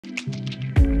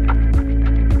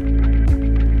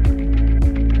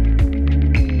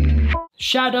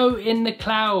Shadow in the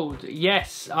Cloud.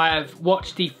 Yes, I have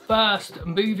watched the first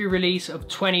movie release of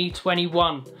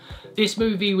 2021. This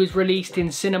movie was released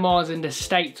in cinemas in the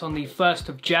States on the 1st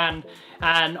of Jan,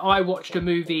 and I watched the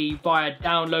movie via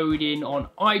downloading on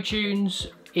iTunes.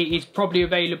 It is probably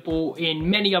available in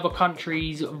many other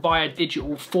countries via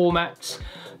digital formats.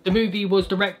 The movie was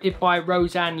directed by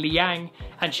Roseanne Liang,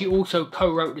 and she also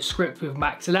co-wrote the script with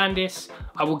Max Landis.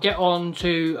 I will get on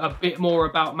to a bit more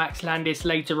about Max Landis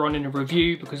later on in the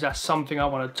review because that's something I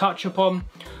want to touch upon.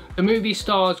 The movie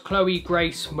stars Chloe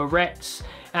Grace Moretz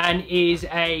and is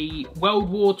a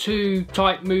World War II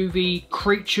type movie,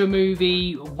 creature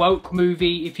movie, woke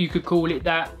movie, if you could call it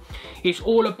that. It's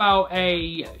all about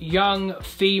a young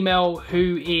female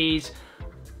who is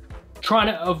trying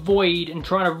to avoid and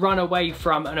trying to run away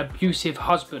from an abusive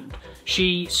husband.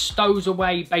 She stows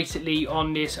away basically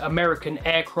on this American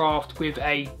aircraft with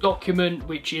a document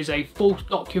which is a false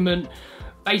document,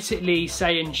 basically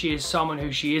saying she is someone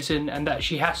who she isn't and that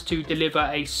she has to deliver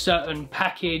a certain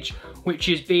package which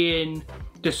is being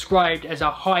described as a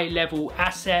high level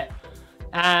asset.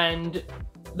 And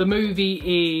the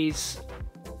movie is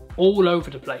all over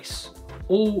the place,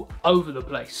 all over the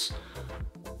place.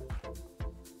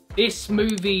 This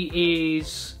movie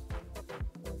is,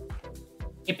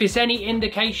 if it's any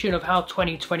indication of how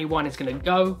 2021 is going to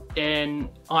go, then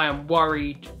I am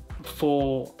worried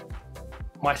for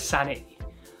my sanity,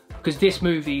 because this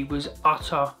movie was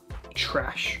utter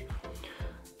trash.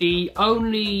 The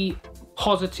only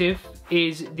positive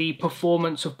is the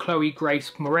performance of Chloe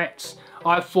Grace Moretz.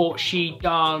 I thought she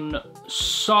done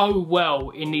so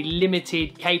well in the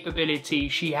limited capability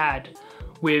she had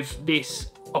with this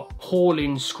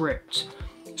appalling script.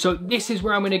 So this is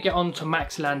where I'm going to get on to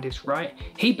Max Landis, right?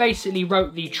 He basically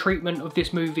wrote the treatment of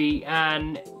this movie,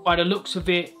 and by the looks of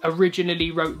it,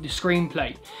 originally wrote the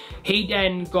screenplay. He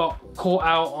then got caught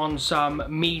out on some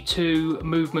Me Too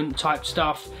movement type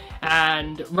stuff,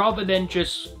 and rather than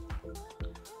just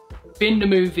bin the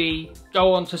movie,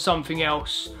 go on to something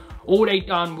else, all they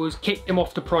done was kicked him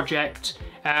off the project,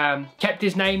 kept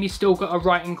his name, he's still got a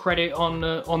writing credit on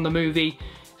the movie,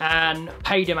 and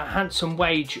paid him a handsome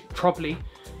wage, probably.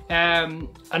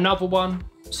 Another one,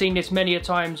 seen this many a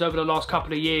times over the last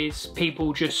couple of years,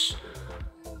 people just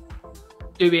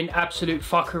doing absolute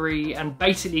fuckery and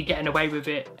basically getting away with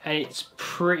it, and it's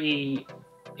pretty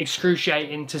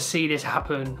excruciating to see this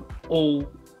happen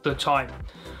all the time.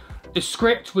 The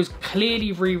script was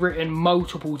clearly rewritten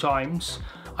multiple times.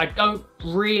 I don't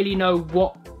really know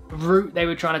what route they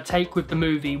were trying to take with the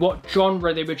movie, what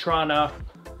genre they were trying to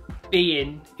be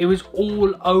in. It was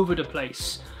all over the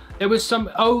place. There was some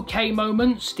okay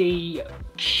moments, the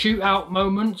shootout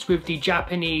moments with the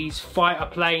Japanese fighter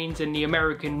planes and the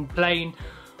American plane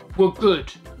were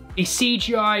good. The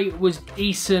CGI was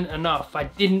decent enough. I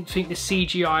didn't think the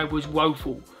CGI was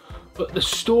woeful, but the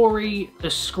story,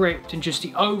 the script, and just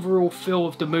the overall feel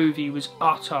of the movie was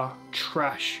utter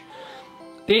trash.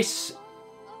 This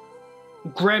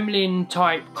gremlin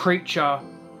type creature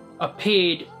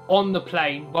appeared on the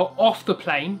plane, well, off the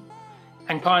plane,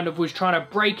 and kind of was trying to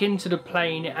break into the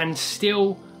plane and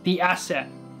steal the asset.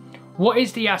 What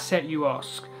is the asset, you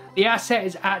ask? The asset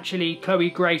is actually Chloe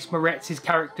Grace Moretz's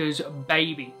character's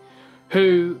baby,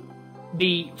 who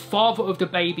the father of the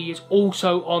baby is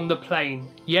also on the plane.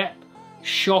 Yep,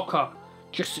 shocker.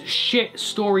 Just shit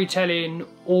storytelling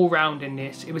all round in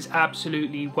this. It was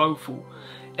absolutely woeful.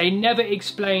 They never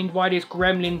explained why this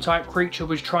gremlin type creature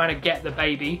was trying to get the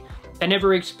baby. They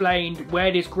never explained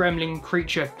where this gremlin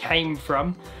creature came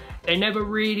from. They never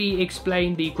really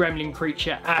explained the gremlin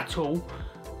creature at all.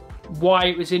 Why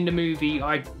it was in the movie,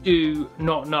 I do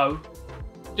not know.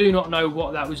 Do not know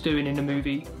what that was doing in the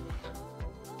movie.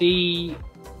 The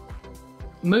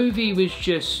movie was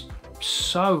just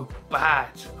so bad.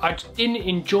 I just didn't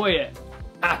enjoy it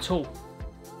at all.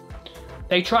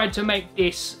 They tried to make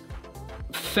this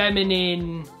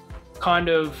feminine kind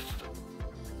of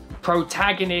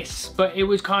protagonist, but it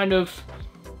was kind of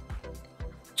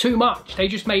too much. They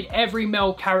just made every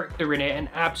male character in it an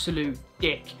absolute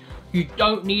dick. You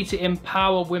don't need to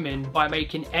empower women by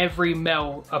making every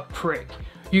male a prick.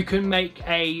 You can make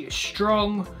a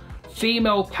strong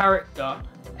female character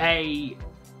a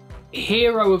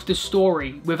hero of the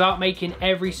story without making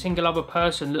every single other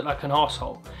person look like an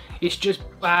asshole. It's just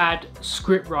bad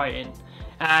script writing,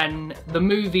 and the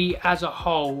movie as a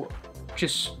whole,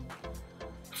 just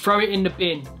throw it in the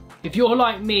bin. If you're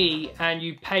like me and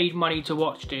you paid money to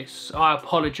watch this, I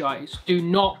apologise. Do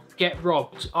not get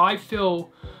robbed. I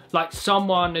feel like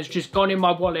someone has just gone in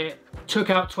my wallet,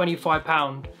 took out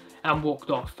 £25 and walked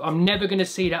off. I'm never going to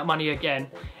see that money again,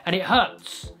 and it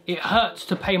hurts. It hurts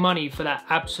to pay money for that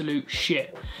absolute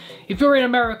shit. If you're in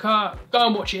America, go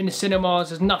and watch it in the cinemas.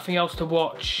 There's nothing else to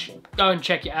watch. Go and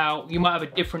check it out. You might have a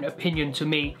different opinion to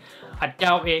me. I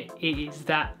doubt it is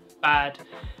that bad.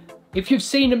 If you've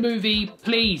seen the movie,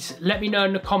 please let me know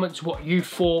in the comments what you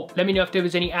thought. Let me know if there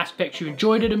was any aspects you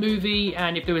enjoyed of the movie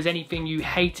and if there was anything you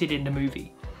hated in the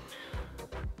movie.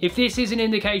 If this is an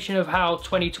indication of how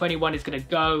 2021 is going to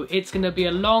go, it's going to be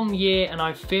a long year and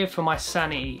I fear for my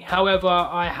sanity. However,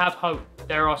 I have hope.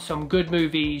 There are some good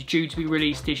movies due to be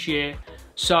released this year.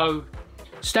 So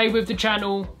stay with the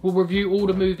channel. We'll review all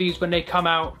the movies when they come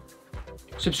out.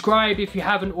 Subscribe if you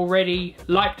haven't already.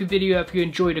 Like the video if you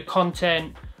enjoy the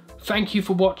content. Thank you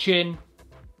for watching.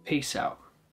 Peace out.